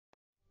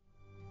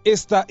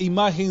Esta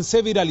imagen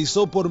se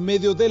viralizó por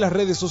medio de las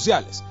redes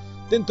sociales,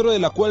 dentro de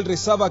la cual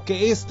rezaba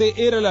que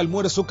este era el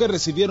almuerzo que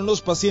recibieron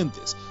los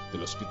pacientes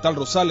del Hospital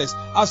Rosales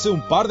hace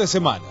un par de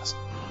semanas.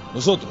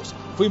 Nosotros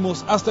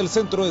fuimos hasta el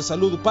centro de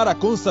salud para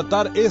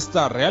constatar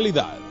esta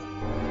realidad.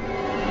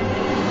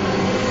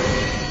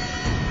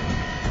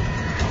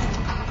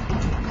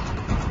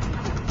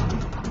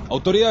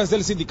 Autoridades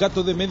del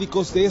sindicato de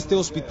médicos de este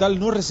hospital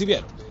no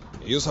recibieron.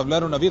 Ellos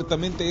hablaron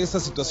abiertamente de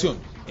esta situación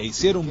e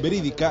hicieron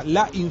verídica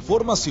la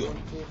información.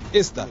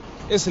 Esta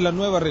es la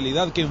nueva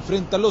realidad que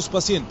enfrentan los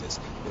pacientes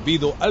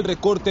debido al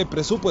recorte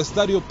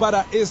presupuestario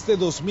para este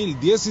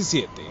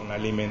 2017. Con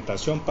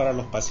alimentación para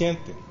los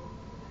pacientes.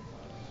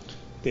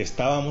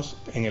 Estábamos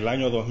en el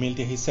año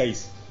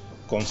 2016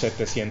 con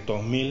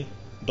 $700,000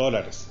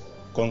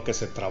 con que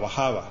se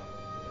trabajaba,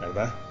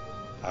 ¿verdad?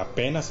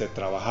 Apenas se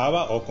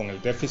trabajaba, o con el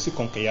déficit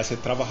con que ya se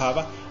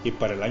trabajaba, y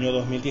para el año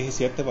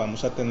 2017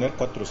 vamos a tener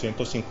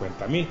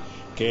 450,000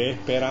 que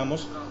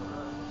esperamos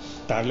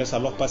darles a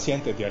los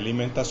pacientes de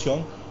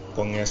alimentación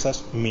con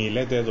esas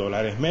miles de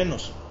dólares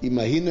menos.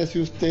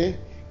 Imagínese usted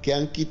que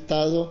han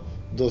quitado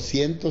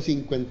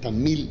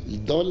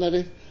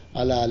 $250,000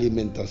 a la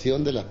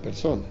alimentación de las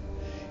personas,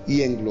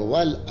 y en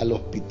global al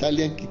hospital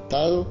le han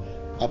quitado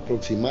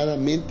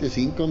aproximadamente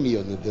 $5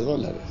 millones.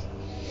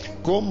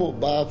 ¿Cómo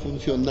va a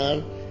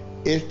funcionar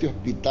este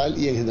hospital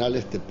y en general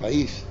este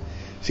país?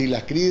 Si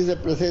las crisis se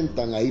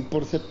presentan ahí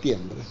por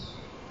septiembre,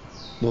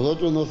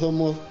 nosotros no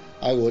somos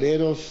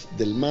agoreros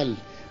del mal,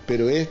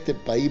 pero este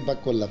país va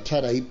a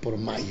colapsar ahí por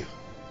mayo.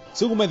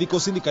 Según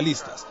médicos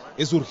sindicalistas,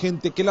 es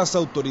urgente que las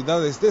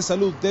autoridades de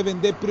salud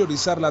deben de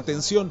priorizar la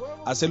atención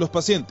hacia los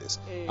pacientes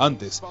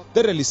antes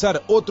de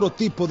realizar otro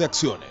tipo de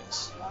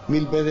acciones.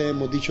 1000 veces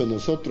hemos dicho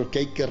nosotros que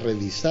hay que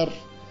revisar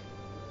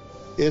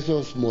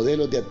esos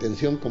modelos de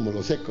atención como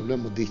los ECO, lo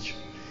hemos dicho.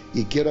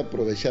 Y quiero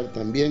aprovechar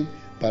también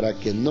para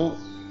que no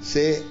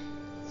se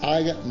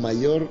haga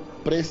mayor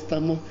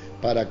préstamo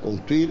para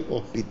construir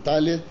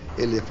hospitales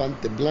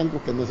elefantes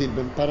blancos que no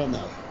sirven para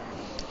nada,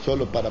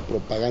 solo para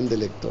propaganda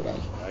electoral.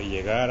 Al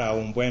llegar a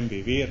un buen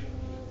vivir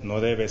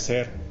no debe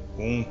ser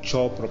un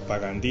show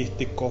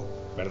propagandístico,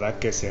 ¿verdad?,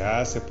 que se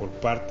hace por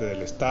parte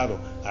del Estado.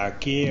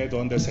 Aquí es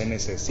donde se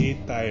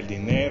necesita el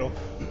dinero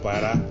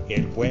para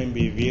el buen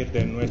vivir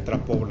de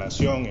nuestra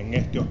población en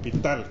este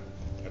hospital,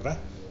 ¿verdad?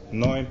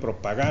 No en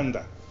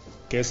propaganda,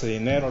 que ese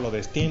dinero lo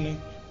destinen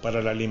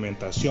para la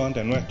alimentación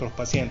de nuestros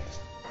pacientes.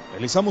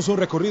 Realizamos un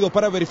recorrido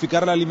para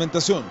verificar la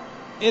alimentación.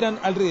 Eran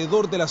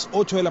alrededor de las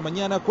 8 de la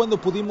mañana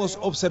cuando pudimos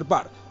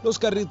observar los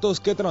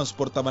carritos que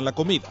transportaban la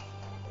comida.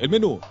 El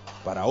menú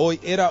para hoy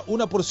era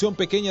una porción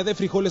pequeña de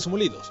frijoles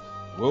molidos,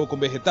 huevo con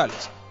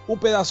vegetales, un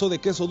pedazo de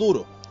queso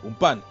duro, un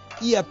pan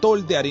y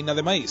atol de harina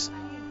de maíz.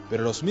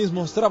 Pero los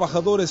mismos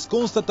trabajadores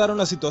constataron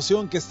la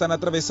situación que están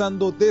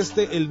atravesando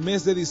desde el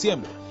mes de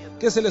diciembre,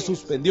 que se les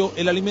suspendió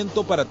el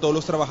alimento para todos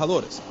los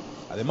trabajadores,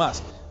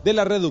 además de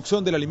la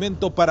reducción del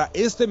alimento para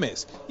este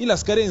mes y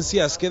las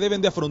carencias que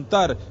deben de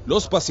afrontar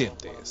los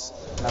pacientes.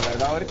 La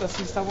verdad, ahorita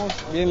sí estamos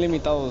bien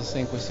limitados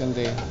en cuestión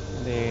de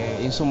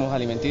insumos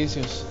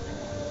alimenticios.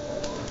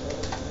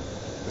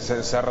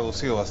 Se ha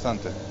reducido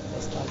bastante.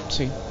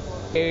 Sí.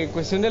 En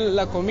cuestión de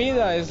la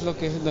comida es lo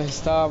que nos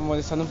está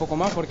molestando un poco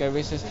más, porque a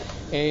veces,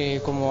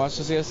 como ha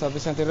sucedido estas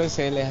veces anteriores,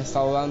 se les ha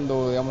estado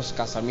dando, digamos,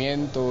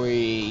 casamiento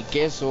y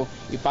queso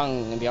y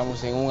pan,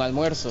 digamos, en un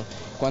almuerzo,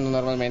 cuando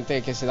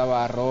normalmente que se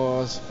daba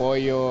arroz,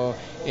 pollo,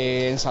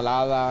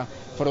 ensalada,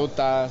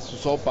 frutas, su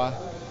sopa,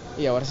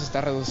 y ahora se está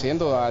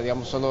reduciendo a,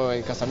 digamos, solo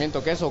el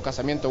casamiento queso o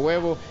casamiento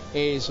huevo,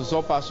 su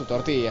sopa, su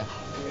tortilla.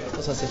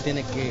 O sea, se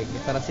tiene que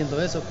estar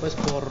haciendo eso, pues,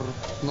 por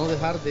no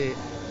dejar de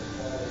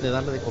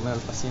darle de comer al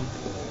paciente.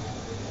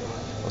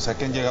 O sea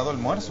que han llegado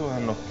almuerzos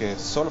en los que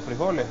solo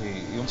frijoles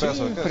y un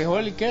pedazo de queso.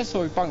 Frijol y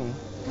queso y pan.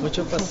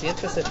 Muchos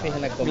pacientes se fijan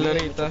en la comida,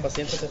 Clarita. muchos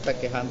pacientes se están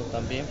quejando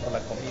también por la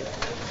comida.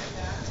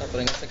 O sea,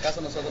 pero en este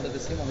caso nosotros les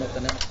decimos, no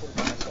tenemos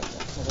culpa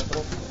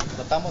nosotros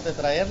tratamos de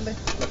traerle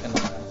lo que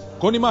nos dan.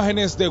 Con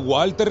imágenes de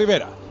Walter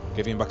Rivera,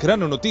 Kevin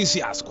Vaquerano,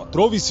 Noticias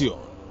 4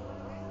 Visión.